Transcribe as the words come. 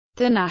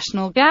The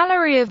National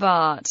Gallery of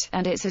Art,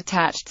 and its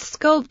attached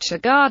sculpture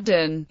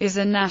garden, is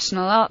a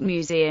national art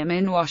museum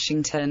in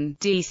Washington,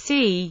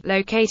 D.C.,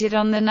 located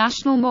on the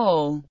National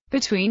Mall,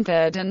 between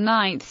 3rd and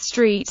 9th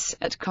Streets,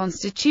 at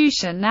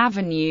Constitution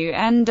Avenue,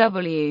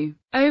 NW.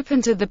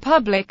 Open to the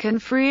public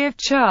and free of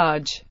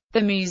charge.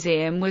 The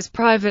museum was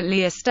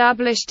privately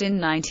established in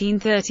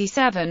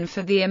 1937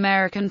 for the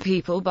American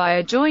people by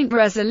a joint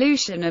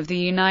resolution of the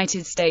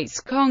United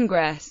States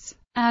Congress.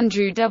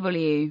 Andrew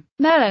W.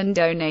 Mellon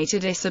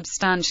donated a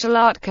substantial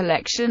art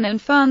collection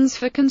and funds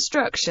for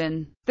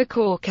construction. The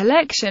core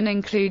collection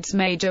includes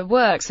major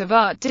works of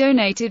art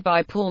donated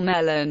by Paul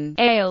Mellon,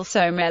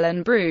 Ailso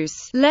Mellon,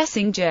 Bruce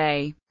Lessing,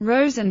 J.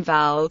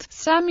 Rosenwald,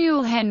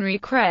 Samuel Henry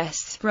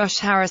Kress, Rush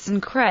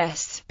Harrison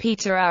Kress,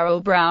 Peter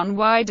Arrol Brown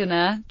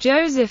Widener,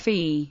 Joseph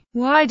E.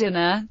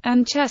 Widener,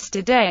 and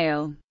Chester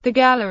Dale. The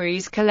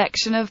gallery's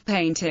collection of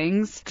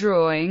paintings,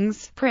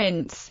 drawings,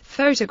 prints,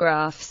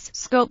 photographs,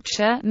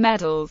 sculpture,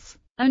 medals,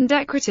 and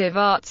decorative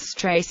arts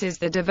traces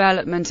the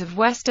development of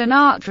Western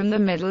art from the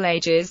Middle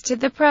Ages to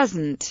the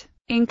present,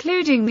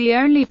 including the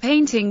only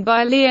painting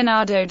by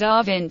Leonardo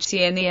da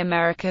Vinci in the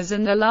Americas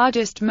and the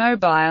largest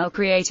mobile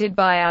created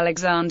by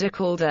Alexander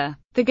Calder.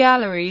 The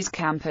gallery's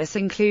campus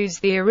includes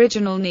the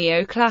original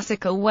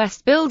neoclassical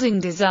West Building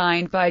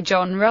designed by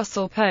John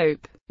Russell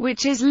Pope,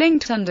 which is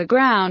linked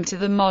underground to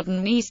the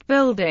modern East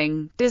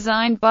Building,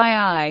 designed by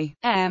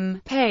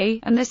I.M. Pei,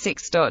 and the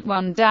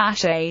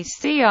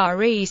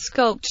 6.1-ACRE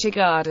Sculpture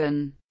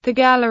Garden. The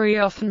gallery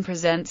often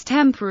presents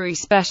temporary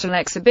special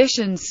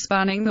exhibitions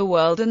spanning the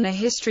world and the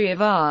history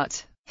of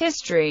art.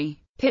 History.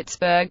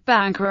 Pittsburgh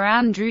banker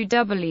Andrew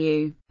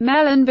W.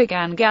 Mellon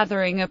began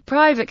gathering a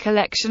private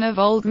collection of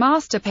old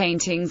master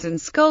paintings and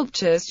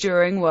sculptures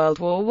during World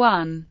War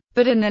I.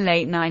 But in the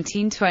late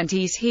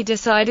 1920s he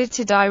decided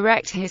to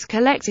direct his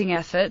collecting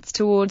efforts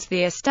towards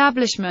the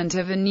establishment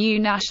of a new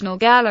national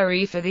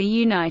gallery for the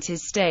United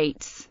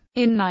States.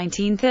 In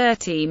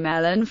 1930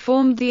 Mellon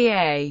formed the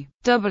A.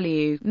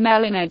 W.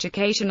 Mellon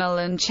Educational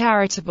and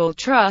Charitable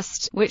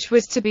Trust, which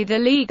was to be the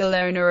legal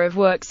owner of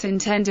works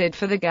intended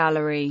for the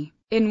gallery.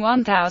 In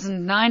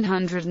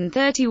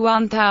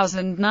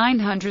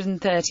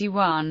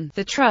 1931,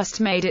 the Trust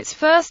made its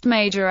first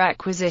major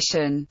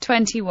acquisition,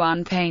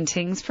 21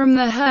 paintings from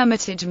the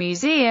Hermitage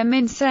Museum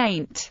in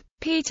St.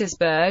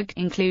 Petersburg,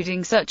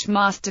 including such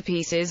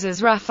masterpieces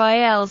as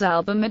Raphael's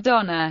Alba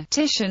Madonna,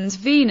 Titian's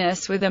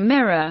Venus with a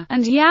Mirror,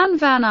 and Jan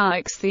van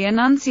Eyck's The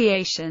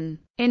Annunciation.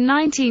 In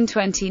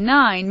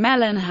 1929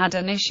 Mellon had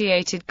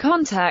initiated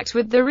contact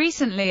with the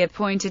recently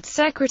appointed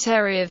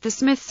Secretary of the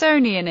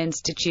Smithsonian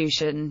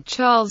Institution,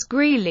 Charles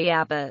Greeley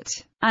Abbott,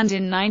 and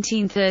in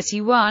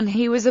 1931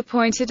 he was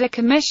appointed a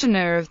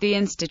commissioner of the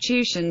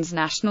institution's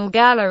National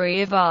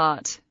Gallery of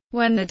Art.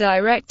 When the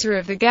director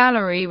of the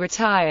gallery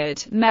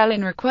retired,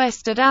 Mellon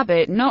requested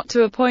Abbott not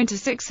to appoint a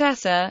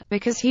successor,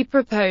 because he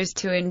proposed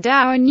to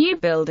endow a new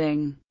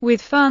building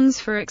with funds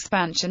for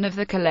expansion of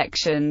the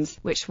collections,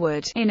 which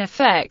would, in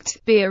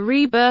effect, be a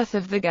rebirth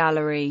of the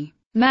gallery.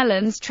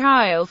 Mellon's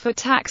trial for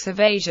tax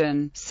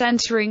evasion,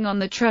 centering on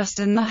the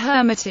Trust and the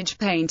Hermitage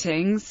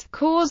paintings,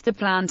 caused the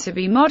plan to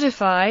be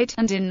modified,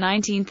 and in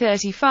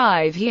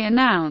 1935 he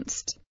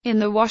announced, in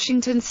the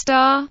Washington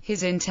Star,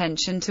 his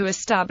intention to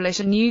establish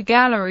a new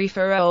gallery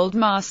for old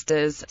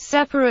masters,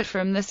 separate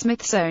from the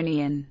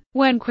Smithsonian.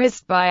 When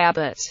quizzed by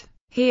Abbott,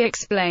 he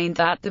explained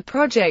that the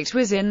project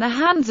was in the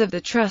hands of the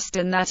Trust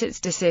and that its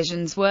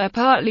decisions were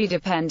partly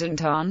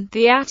dependent on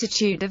the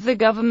attitude of the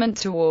government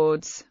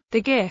towards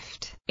the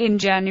gift. In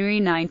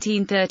January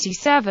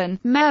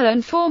 1937,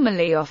 Mellon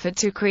formally offered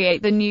to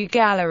create the new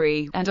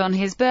gallery, and on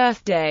his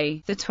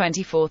birthday, the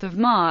 24th of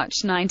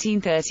March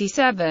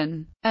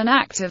 1937, an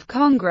act of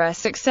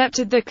Congress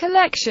accepted the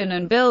collection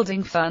and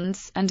building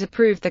funds, and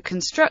approved the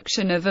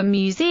construction of a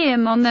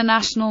museum on the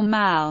National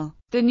Mall.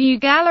 The new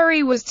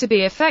gallery was to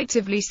be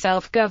effectively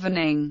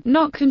self-governing,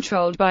 not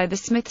controlled by the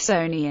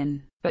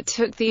Smithsonian, but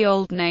took the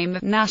old name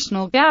of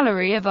National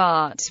Gallery of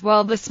Art,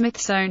 while the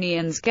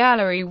Smithsonian's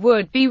gallery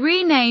would be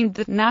renamed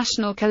the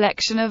National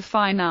Collection of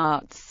Fine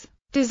Arts.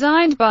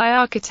 Designed by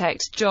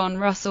architect John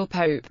Russell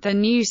Pope, the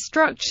new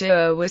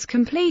structure was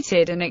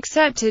completed and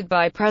accepted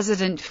by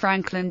President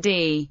Franklin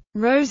D.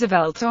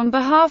 Roosevelt on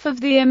behalf of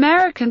the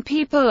American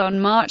people on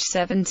March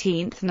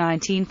 17,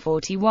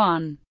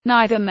 1941.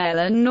 Neither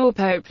Mellon nor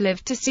Pope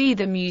lived to see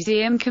the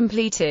museum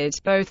completed.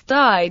 Both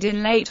died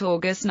in late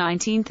August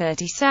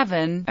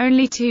 1937,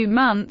 only 2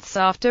 months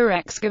after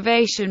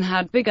excavation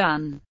had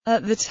begun.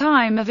 At the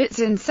time of its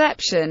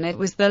inception it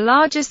was the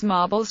largest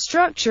marble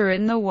structure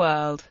in the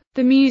world.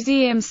 The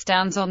museum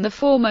stands on the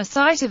former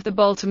site of the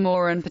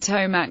Baltimore and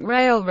Potomac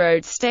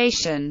Railroad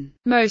station,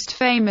 most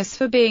famous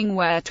for being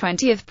where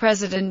 20th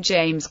President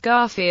James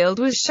Garfield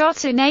was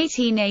shot in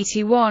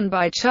 1881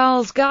 by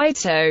Charles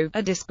Guiteau,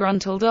 a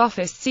disgruntled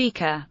office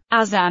seeker.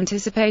 As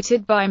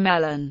anticipated by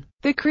Mellon,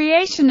 the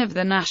creation of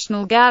the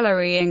National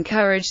Gallery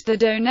encouraged the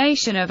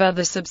donation of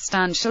other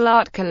substantial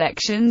art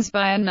collections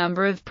by a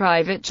number of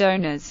private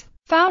donors.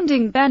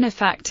 Founding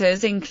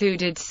benefactors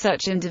included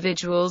such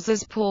individuals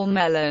as Paul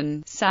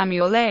Mellon,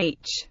 Samuel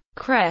H.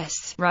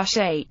 Kress, Rush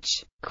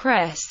H.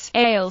 Kress,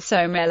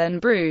 Ailso Mellon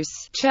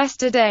Bruce,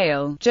 Chester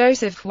Dale,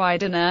 Joseph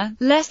Widener,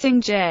 Lessing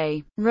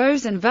J.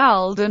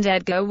 Rosenwald and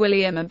Edgar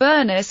William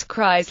Abernus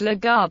Chrysler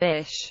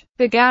Garbish.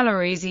 The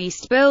gallery's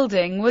east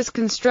building was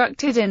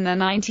constructed in the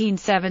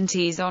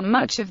 1970s on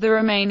much of the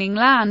remaining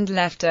land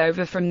left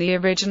over from the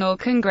original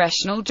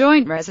Congressional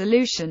Joint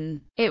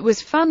Resolution. It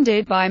was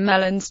funded by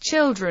Mellon's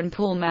children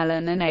Paul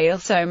Mellon and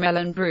Ailso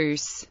Mellon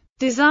Bruce.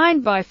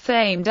 Designed by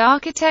famed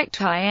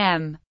architect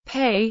I.M.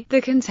 Pei,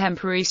 the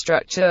contemporary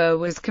structure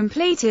was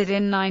completed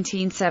in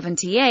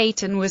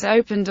 1978 and was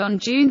opened on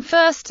June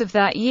 1 of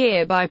that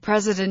year by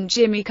President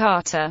Jimmy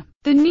Carter.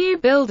 The new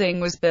building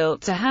was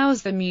built to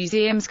house the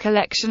museum's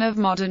collection of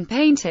modern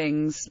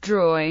paintings,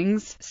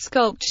 drawings,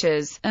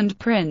 sculptures, and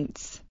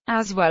prints,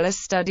 as well as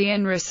study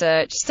and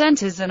research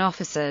centers and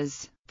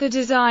offices. The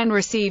design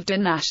received a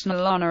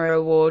National Honor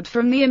Award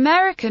from the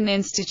American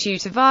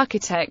Institute of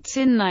Architects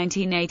in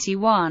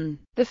 1981.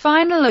 The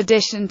final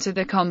addition to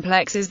the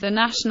complex is the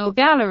National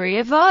Gallery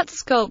of Art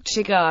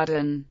Sculpture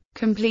Garden,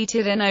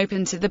 completed and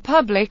opened to the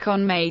public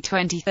on May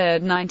 23,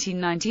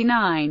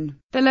 1999.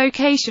 The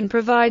location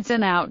provides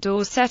an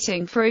outdoor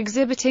setting for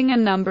exhibiting a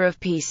number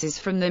of pieces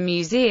from the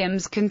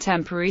museum's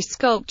contemporary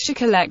sculpture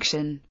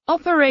collection.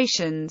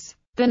 Operations.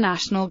 The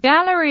National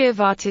Gallery of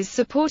Art is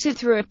supported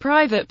through a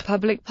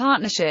private-public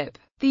partnership.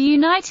 The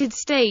United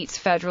States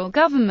federal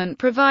government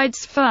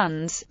provides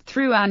funds,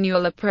 through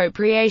annual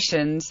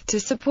appropriations, to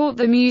support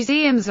the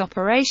museum's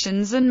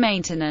operations and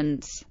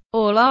maintenance.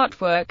 All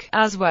artwork,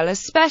 as well as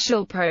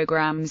special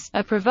programs,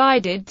 are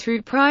provided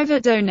through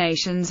private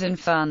donations and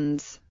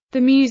funds. The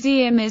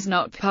museum is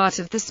not part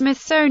of the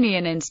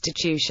Smithsonian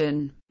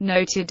Institution.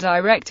 Noted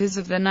directors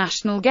of the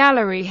National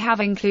Gallery have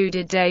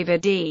included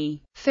David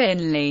E.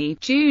 Finley,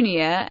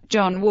 Jr.,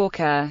 John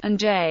Walker, and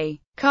J.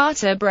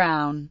 Carter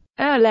Brown.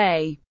 Earl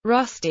A.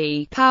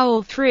 Rusty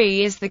Powell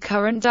III is the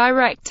current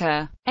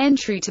director.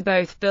 Entry to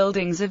both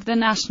buildings of the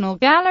National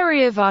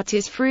Gallery of Art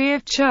is free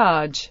of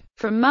charge.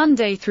 From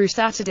Monday through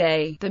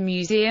Saturday, the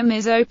museum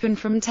is open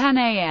from 10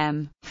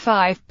 a.m.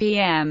 5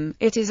 p.m.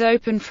 It is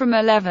open from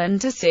 11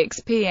 to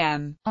 6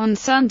 p.m. on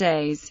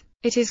Sundays.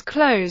 It is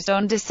closed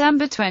on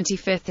December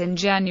 25 and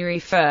January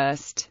 1.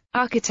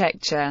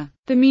 Architecture.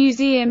 The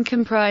museum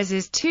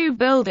comprises two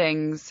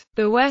buildings,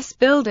 the West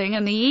Building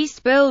and the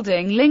East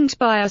Building, linked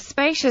by a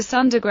spacious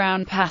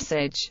underground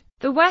passage.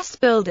 The West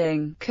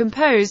Building,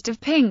 composed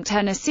of pink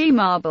Tennessee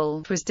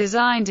marble, was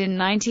designed in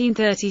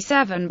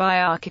 1937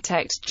 by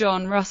architect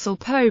John Russell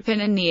Pope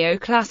in a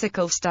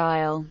neoclassical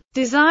style.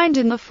 Designed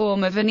in the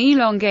form of an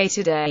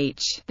elongated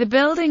H, the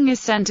building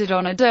is centered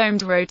on a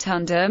domed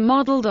rotunda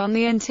modeled on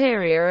the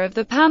interior of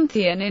the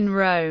Pantheon in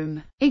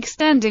Rome.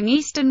 Extending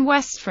east and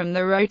west from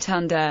the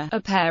rotunda,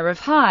 a pair of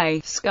high,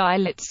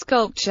 skylit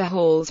sculpture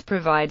halls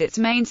provide its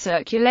main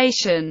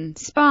circulation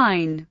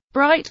spine.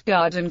 Bright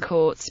garden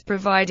courts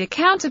provide a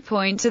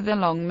counterpoint to the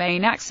long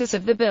main axis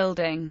of the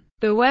building.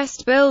 The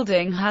West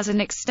Building has an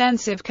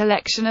extensive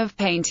collection of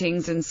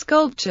paintings and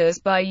sculptures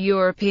by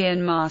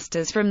European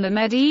masters from the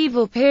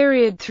medieval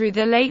period through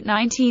the late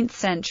 19th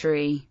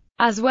century,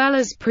 as well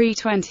as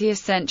pre-20th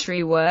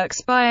century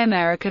works by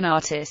American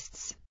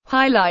artists.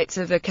 Highlights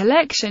of the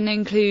collection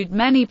include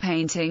many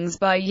paintings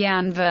by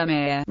Jan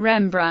Vermeer,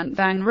 Rembrandt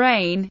van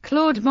Rijn,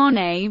 Claude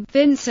Monet,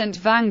 Vincent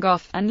van Gogh,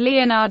 and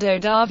Leonardo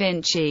da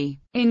Vinci.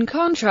 In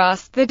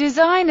contrast, the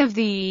design of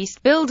the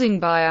East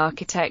Building by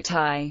architect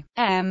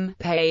I.M.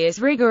 Pei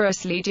is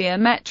rigorously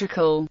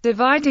geometrical,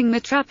 dividing the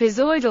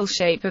trapezoidal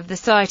shape of the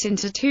site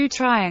into two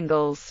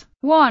triangles,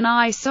 one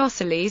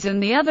isosceles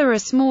and the other a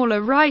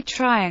smaller right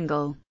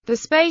triangle. The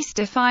space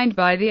defined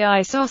by the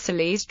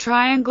isosceles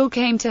triangle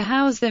came to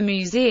house the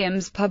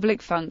museum's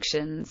public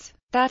functions.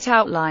 That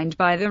outlined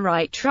by the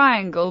right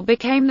triangle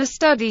became the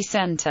study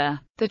center.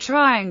 The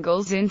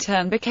triangles in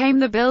turn became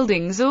the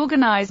building's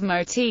organized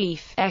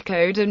motif,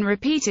 echoed and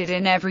repeated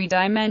in every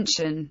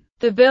dimension.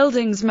 The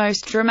building's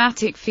most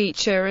dramatic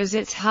feature is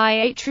its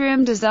high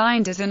atrium,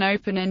 designed as an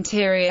open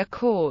interior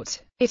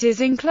court. It is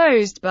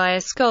enclosed by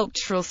a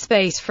sculptural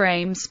space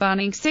frame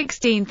spanning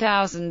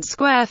 16,000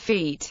 square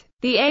feet.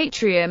 The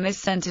atrium is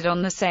centered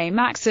on the same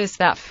axis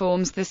that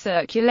forms the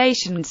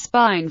circulation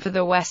spine for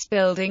the West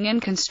Building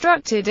and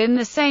constructed in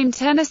the same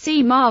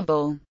Tennessee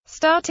marble.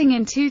 Starting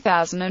in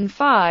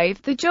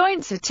 2005, the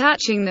joints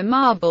attaching the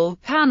marble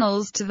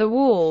panels to the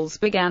walls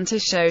began to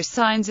show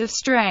signs of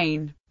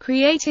strain,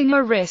 creating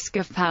a risk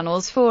of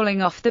panels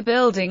falling off the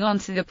building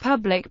onto the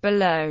public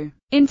below.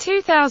 In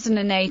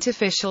 2008,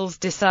 officials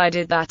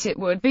decided that it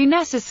would be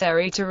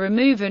necessary to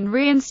remove and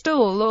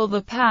reinstall all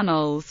the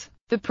panels.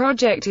 The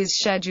project is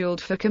scheduled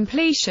for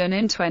completion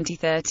in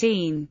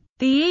 2013.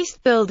 The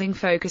East Building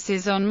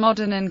focuses on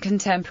modern and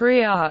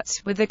contemporary art,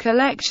 with a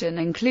collection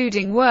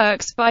including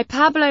works by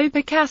Pablo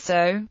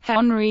Picasso,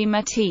 Henri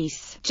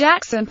Matisse,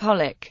 Jackson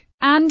Pollock,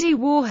 Andy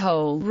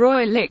Warhol,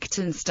 Roy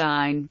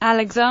Lichtenstein,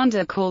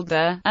 Alexander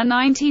Calder, a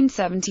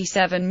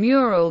 1977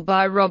 mural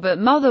by Robert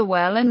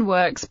Motherwell, and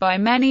works by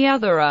many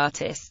other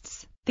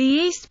artists. The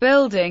East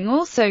Building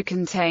also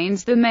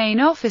contains the main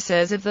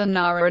offices of the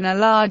NARA and a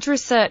large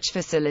research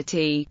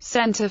facility,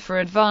 Center for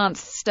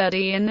Advanced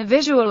Study in the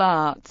Visual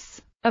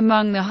Arts.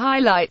 Among the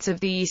highlights of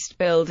the East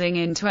Building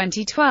in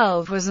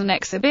 2012 was an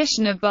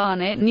exhibition of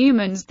Barnett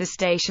Newman's The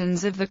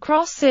Stations of the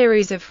Cross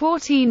series of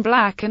 14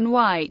 black and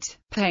white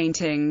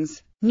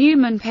paintings.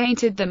 Newman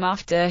painted them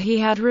after he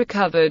had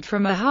recovered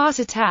from a heart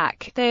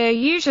attack. They are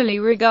usually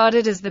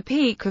regarded as the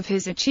peak of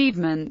his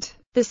achievement.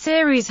 The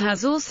series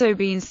has also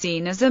been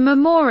seen as a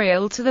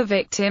memorial to the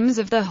victims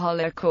of the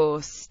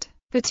Holocaust.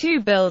 The two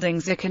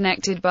buildings are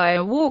connected by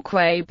a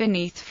walkway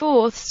beneath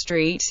 4th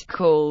Street,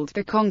 called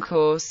the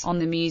Concourse, on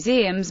the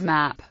museum's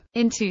map.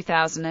 In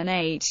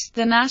 2008,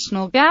 the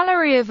National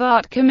Gallery of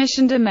Art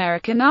commissioned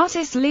American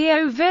artist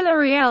Leo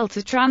Villarreal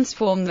to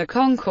transform the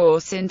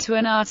concourse into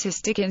an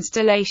artistic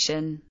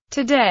installation.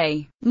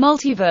 Today,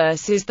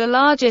 Multiverse is the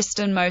largest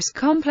and most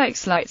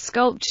complex light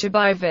sculpture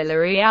by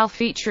Villarreal,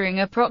 featuring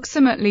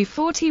approximately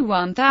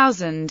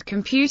 41,000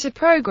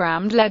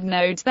 computer-programmed LED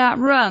nodes that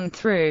run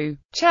through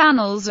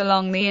channels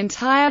along the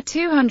entire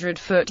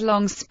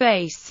 200-foot-long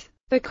space.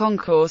 The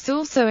concourse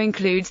also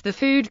includes the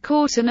food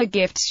court and a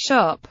gift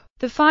shop.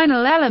 The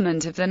final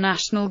element of the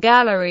National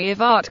Gallery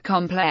of Art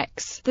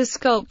complex, the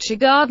sculpture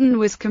garden,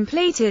 was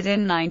completed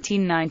in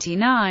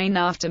 1999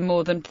 after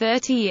more than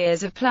 30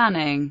 years of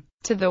planning.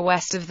 To the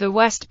west of the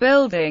West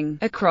Building,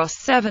 across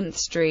 7th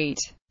Street,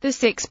 the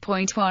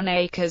 6.1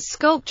 acres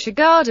sculpture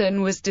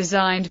garden was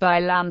designed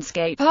by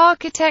landscape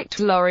architect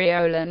Laurie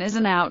Olin as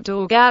an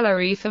outdoor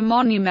gallery for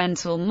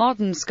monumental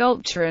modern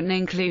sculpture and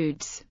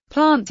includes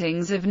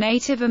plantings of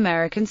Native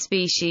American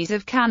species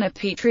of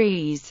canopy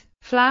trees,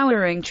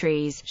 flowering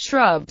trees,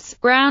 shrubs,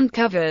 ground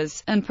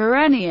covers, and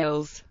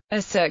perennials.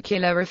 A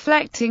circular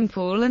reflecting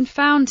pool and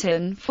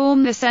fountain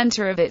form the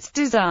center of its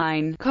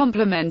design,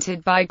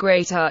 complemented by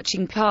great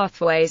arching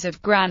pathways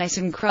of granite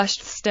and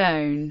crushed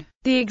stone.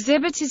 The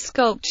exhibited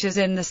sculptures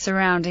in the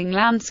surrounding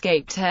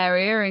landscaped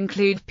area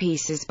include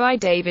pieces by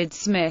David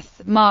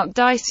Smith, Mark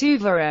Di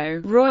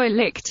Suvero, Roy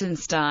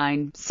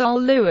Lichtenstein,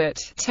 Sol LeWitt,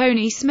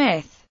 Tony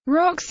Smith,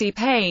 Roxy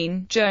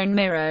Payne, Joan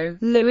Miro,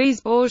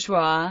 Louise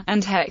Bourgeois,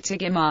 and Hector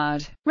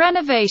Guimard.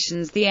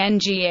 Renovations. The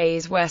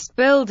NGA's West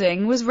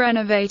Building was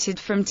renovated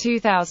from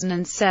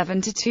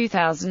 2007 to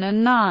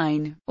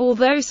 2009.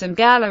 Although some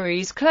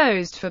galleries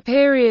closed for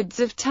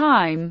periods of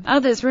time,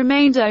 others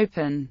remained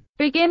open.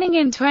 Beginning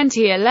in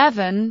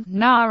 2011,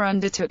 NAR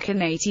undertook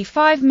an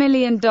 $85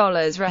 million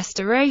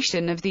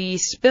restoration of the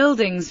East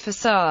Building's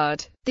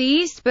facade. The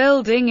East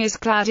Building is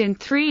clad in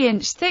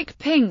 3-inch thick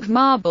pink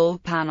marble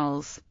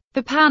panels.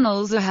 The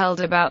panels are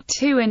held about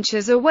 2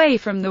 inches away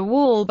from the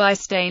wall by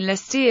stainless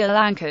steel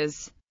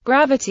anchors.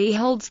 Gravity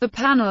holds the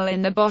panel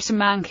in the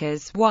bottom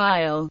anchors,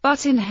 while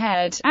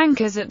button-head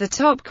anchors at the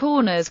top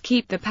corners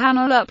keep the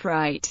panel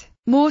upright.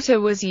 Mortar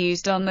was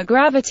used on the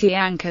gravity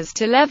anchors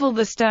to level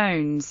the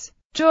stones.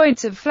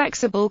 Joints of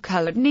flexible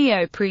colored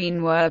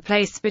neoprene were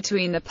placed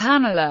between the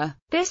paneler.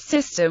 This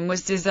system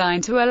was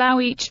designed to allow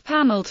each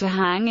panel to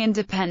hang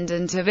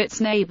independent of its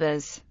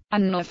neighbors,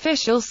 and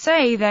officials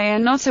say they are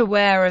not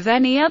aware of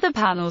any other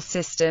panel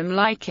system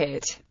like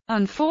it.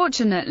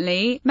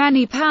 Unfortunately,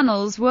 many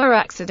panels were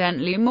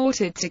accidentally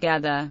mortared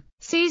together.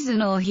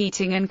 Seasonal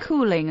heating and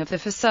cooling of the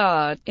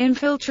facade,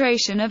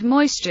 infiltration of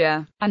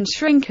moisture, and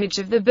shrinkage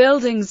of the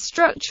building's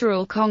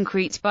structural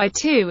concrete by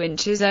 2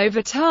 inches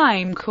over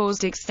time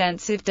caused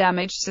extensive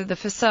damage to the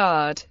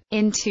facade.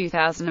 In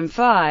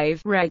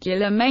 2005,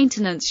 regular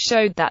maintenance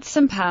showed that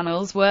some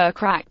panels were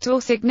cracked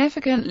or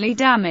significantly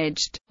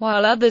damaged,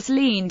 while others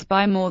leaned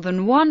by more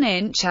than 1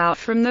 inch out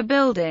from the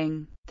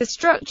building. The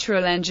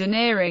structural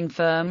engineering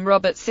firm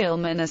Robert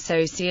Silman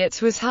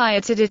Associates was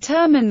hired to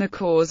determine the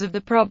cause of the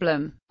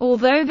problem.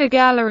 Although the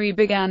gallery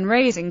began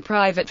raising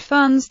private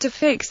funds to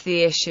fix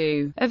the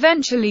issue,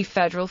 eventually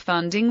federal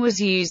funding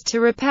was used to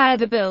repair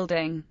the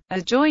building.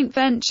 A joint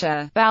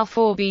venture,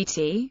 Balfour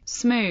Beatty,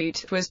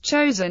 Smoot, was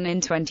chosen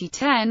in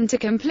 2010 to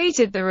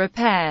complete the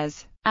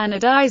repairs.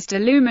 Anodized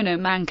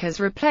aluminum anchors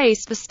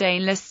replaced the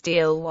stainless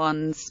steel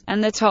ones,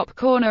 and the top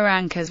corner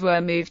anchors were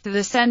moved to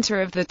the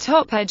center of the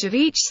top edge of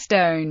each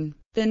stone.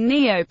 The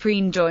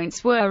neoprene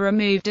joints were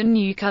removed and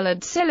new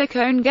colored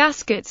silicone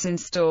gaskets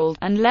installed,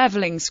 and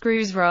leveling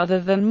screws rather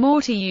than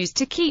mortar used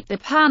to keep the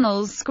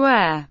panels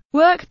square.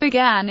 Work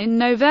began in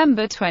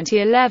November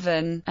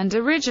 2011, and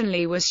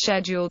originally was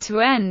scheduled to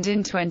end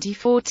in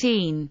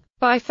 2014.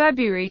 By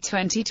February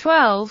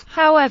 2012,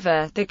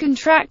 however, the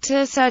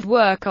contractor said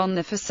work on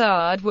the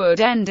facade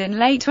would end in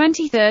late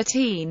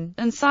 2013,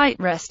 and site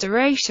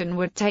restoration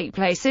would take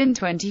place in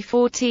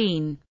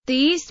 2014. The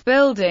East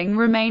Building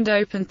remained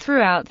open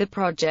throughout the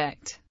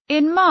project.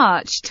 In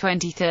March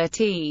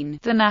 2013,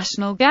 the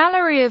National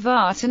Gallery of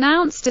Art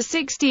announced a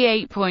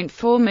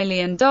 $68.4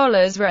 million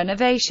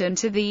renovation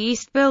to the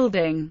East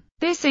Building.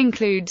 This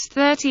includes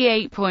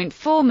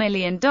 $38.4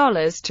 million to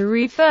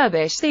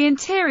refurbish the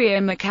interior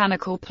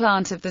mechanical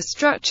plant of the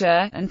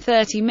structure, and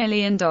 $30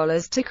 million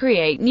to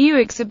create new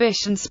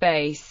exhibition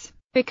space.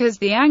 Because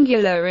the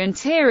angular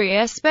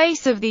interior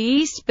space of the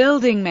East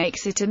Building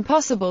makes it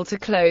impossible to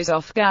close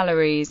off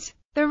galleries,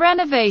 the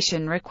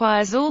renovation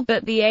requires all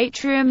but the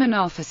atrium and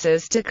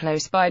offices to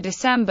close by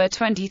December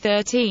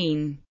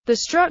 2013. The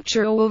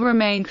structure will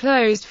remain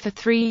closed for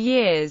 3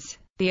 years.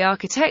 The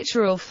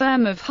architectural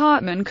firm of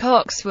Hartman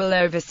Cox will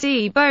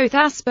oversee both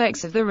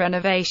aspects of the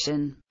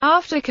renovation.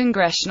 After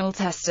congressional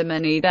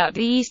testimony that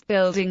the East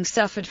Building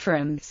suffered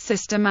from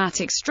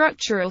systematic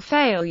structural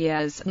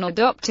failures, and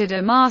adopted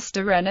a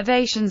master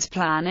renovations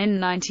plan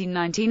in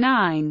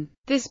 1999.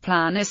 This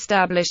plan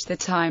established the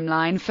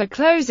timeline for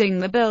closing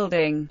the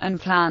building,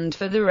 and planned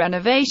for the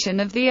renovation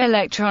of the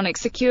electronic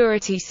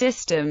security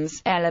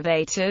systems,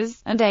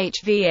 elevators, and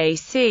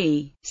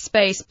HVAC.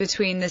 Space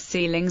between the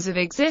ceilings of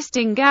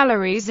existing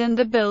galleries and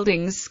the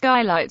building's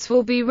skylights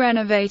will be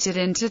renovated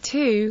into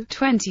two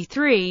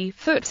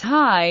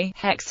 23-foot-high,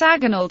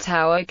 hexagonal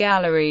tower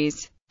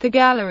galleries. The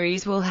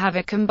galleries will have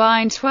a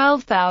combined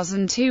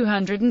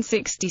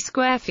 12,260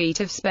 square feet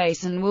of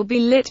space and will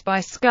be lit by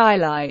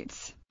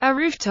skylights. A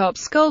rooftop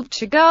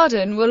sculpture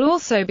garden will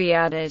also be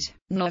added.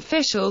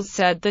 Officials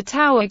said the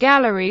tower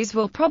galleries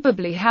will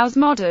probably house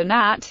modern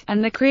art,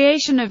 and the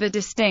creation of a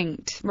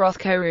distinct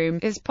Rothko room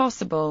is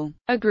possible.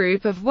 A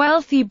group of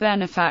wealthy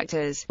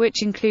benefactors,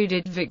 which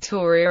included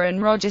Victoria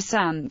and Roger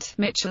Sant,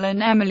 Mitchell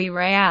and Emily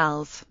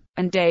Rayals,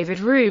 and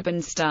David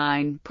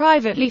Rubenstein,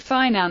 privately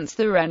financed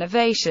the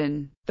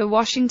renovation. The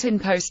Washington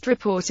Post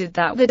reported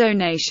that the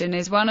donation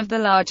is one of the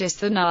largest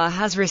the NAR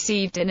has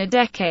received in a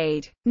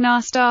decade.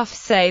 NAR staff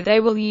say they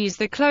will use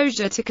the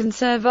closure to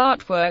conserve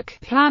artwork,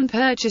 plan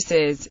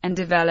purchases, and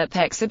develop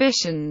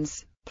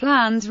exhibitions.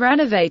 Plans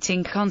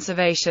renovating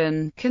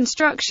conservation,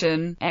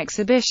 construction,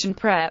 exhibition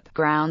prep,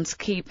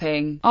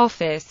 groundskeeping,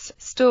 office,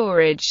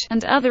 storage,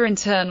 and other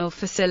internal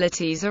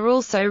facilities are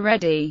also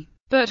ready,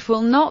 but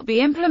will not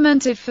be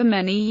implemented for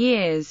many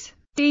years.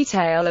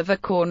 Detail of a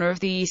corner of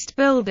the East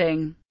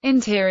Building.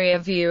 Interior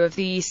view of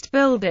the East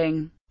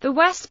Building. The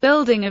West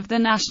Building of the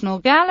National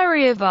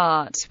Gallery of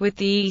Art, with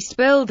the East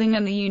Building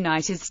and the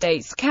United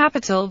States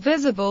Capitol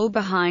visible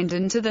behind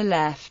and to the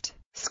left.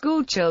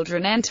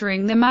 Schoolchildren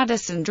entering the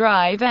Madison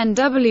Drive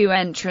NW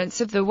entrance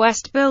of the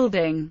West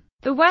Building.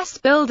 The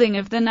West Building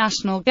of the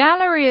National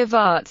Gallery of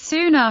Art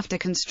soon after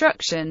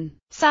construction.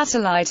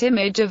 Satellite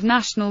image of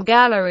National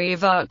Gallery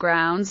of Art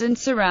grounds and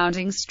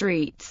surrounding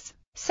streets.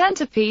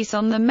 Centerpiece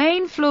on the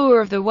main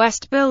floor of the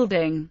West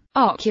Building.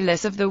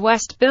 Oculus of the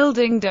West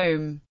Building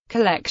dome.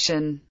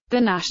 Collection. The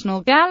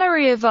National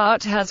Gallery of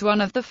Art has one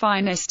of the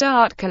finest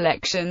art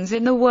collections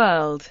in the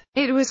world.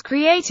 It was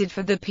created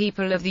for the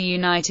people of the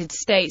United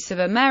States of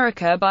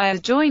America by a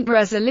joint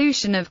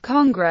resolution of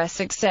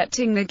Congress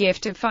accepting the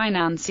gift of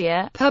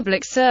financier,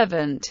 public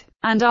servant,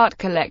 and art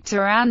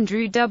collector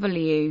Andrew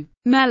W.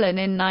 Mellon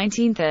in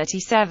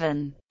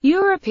 1937.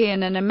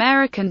 European and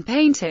American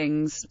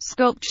paintings,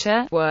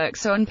 sculpture,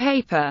 works on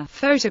paper,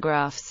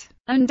 photographs,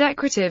 and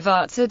decorative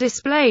arts are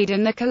displayed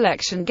in the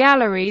collection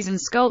galleries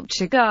and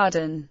sculpture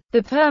garden.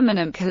 The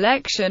permanent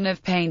collection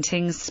of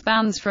paintings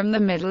spans from the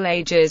Middle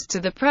Ages to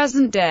the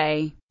present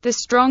day. The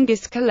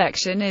strongest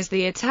collection is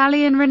the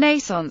Italian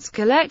Renaissance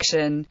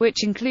collection,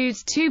 which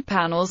includes 2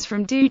 panels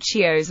from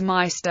Duccio's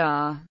My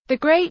Star, the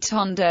Great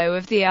Tondo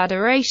of the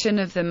Adoration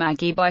of the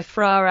Magi by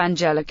Fra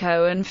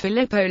Angelico and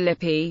Filippo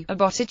Lippi, a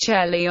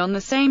Botticelli on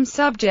the same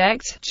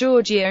subject,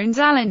 Giorgione's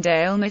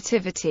Allendale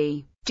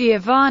Nativity,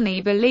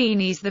 Giovanni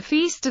Bellini's The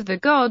Feast of the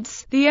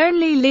Gods, the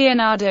only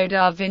Leonardo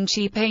da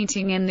Vinci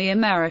painting in the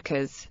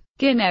Americas,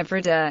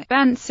 Ginevra de'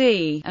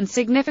 Benci, and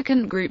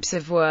significant groups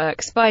of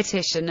works by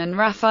Titian and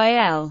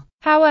Raphael.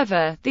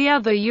 However, the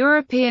other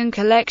European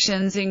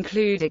collections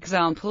include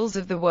examples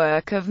of the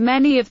work of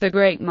many of the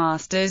great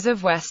masters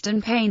of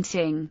Western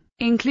painting,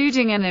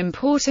 including an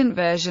important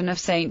version of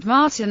Saint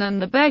Martin and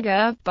the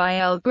Beggar, by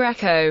El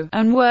Greco,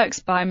 and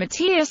works by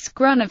Matthias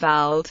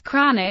Grunewald,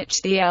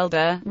 Cranach the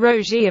Elder,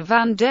 Rogier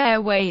van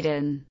der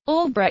Weyden,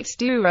 Albrecht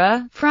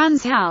Dürer,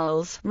 Frans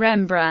Hals,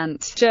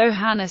 Rembrandt,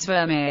 Johannes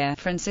Vermeer,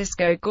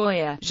 Francisco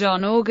Goya,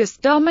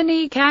 Jean-Auguste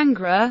Dominique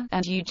Ingres,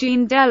 and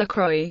Eugene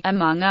Delacroix,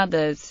 among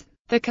others.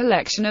 The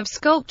collection of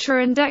sculpture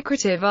and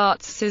decorative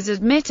arts is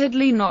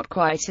admittedly not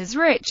quite as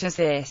rich as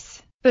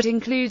this, but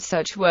includes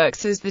such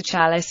works as the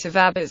Chalice of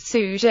Abbot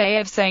Suger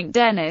of St.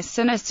 Denis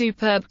and a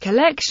superb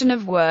collection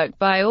of work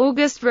by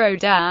Auguste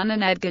Rodin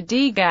and Edgar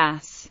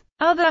Degas.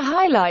 Other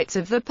highlights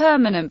of the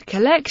permanent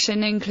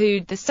collection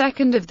include the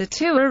second of the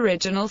 2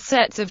 original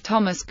sets of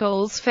Thomas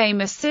Cole's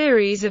famous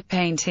series of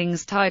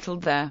paintings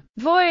titled The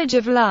Voyage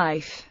of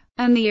Life,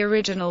 and the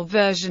original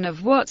version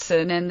of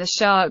Watson and the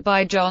Shark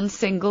by John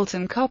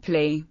Singleton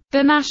Copley.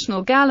 The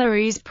National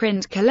Gallery's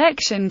print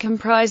collection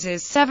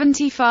comprises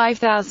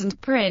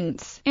 75,000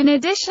 prints, in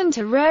addition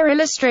to rare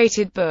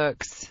illustrated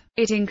books.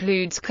 It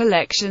includes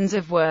collections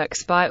of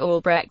works by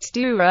Albrecht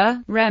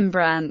Dürer,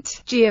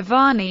 Rembrandt,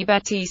 Giovanni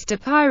Battista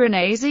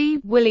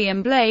Piranesi,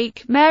 William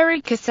Blake,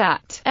 Mary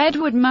Cassatt,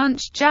 Edward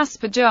Munch,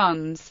 Jasper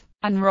Johns,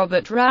 and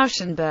Robert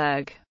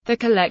Rauschenberg. The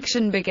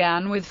collection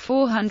began with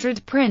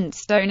 400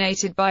 prints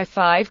donated by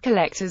 5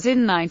 collectors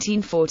in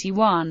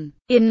 1941.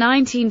 In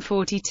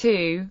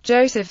 1942,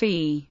 Joseph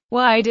E.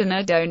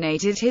 Widener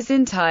donated his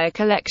entire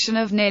collection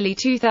of nearly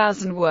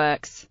 2,000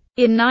 works.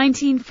 In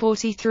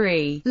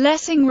 1943,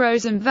 Lessing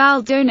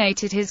Rosenvall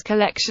donated his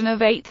collection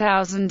of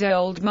 8,000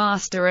 Old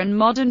Master and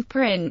Modern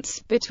prints.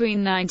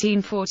 Between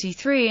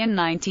 1943 and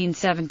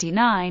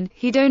 1979,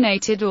 he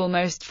donated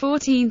almost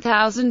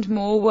 14,000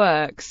 more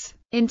works.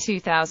 In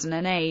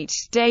 2008,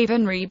 Dave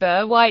and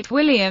Reba White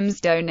Williams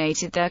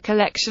donated their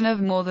collection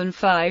of more than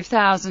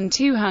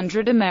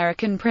 5,200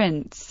 American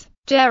prints.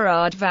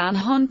 Gerard van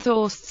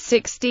Honthorst's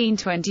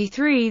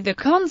 1623. The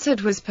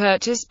concert was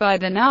purchased by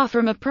the NA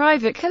from a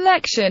private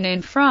collection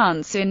in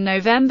France in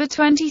November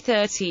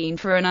 2013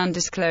 for an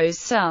undisclosed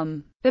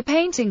sum. The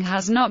painting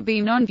has not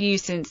been on view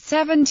since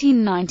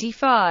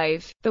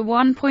 1795. The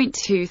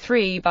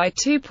 1.23 by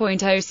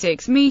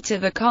 2.06 meter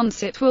The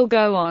concert will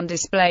go on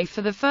display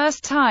for the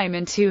first time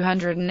in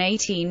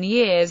 218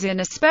 years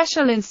in a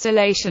special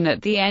installation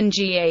at the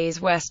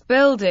NGA's West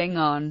Building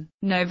on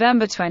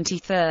November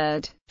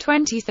 23,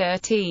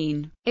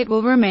 2013. It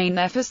will remain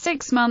there for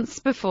 6 months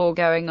before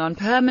going on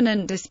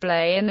permanent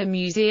display in the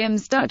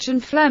museum's Dutch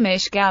and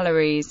Flemish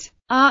galleries.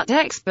 Art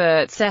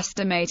experts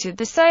estimated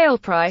the sale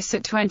price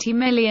at $20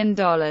 million.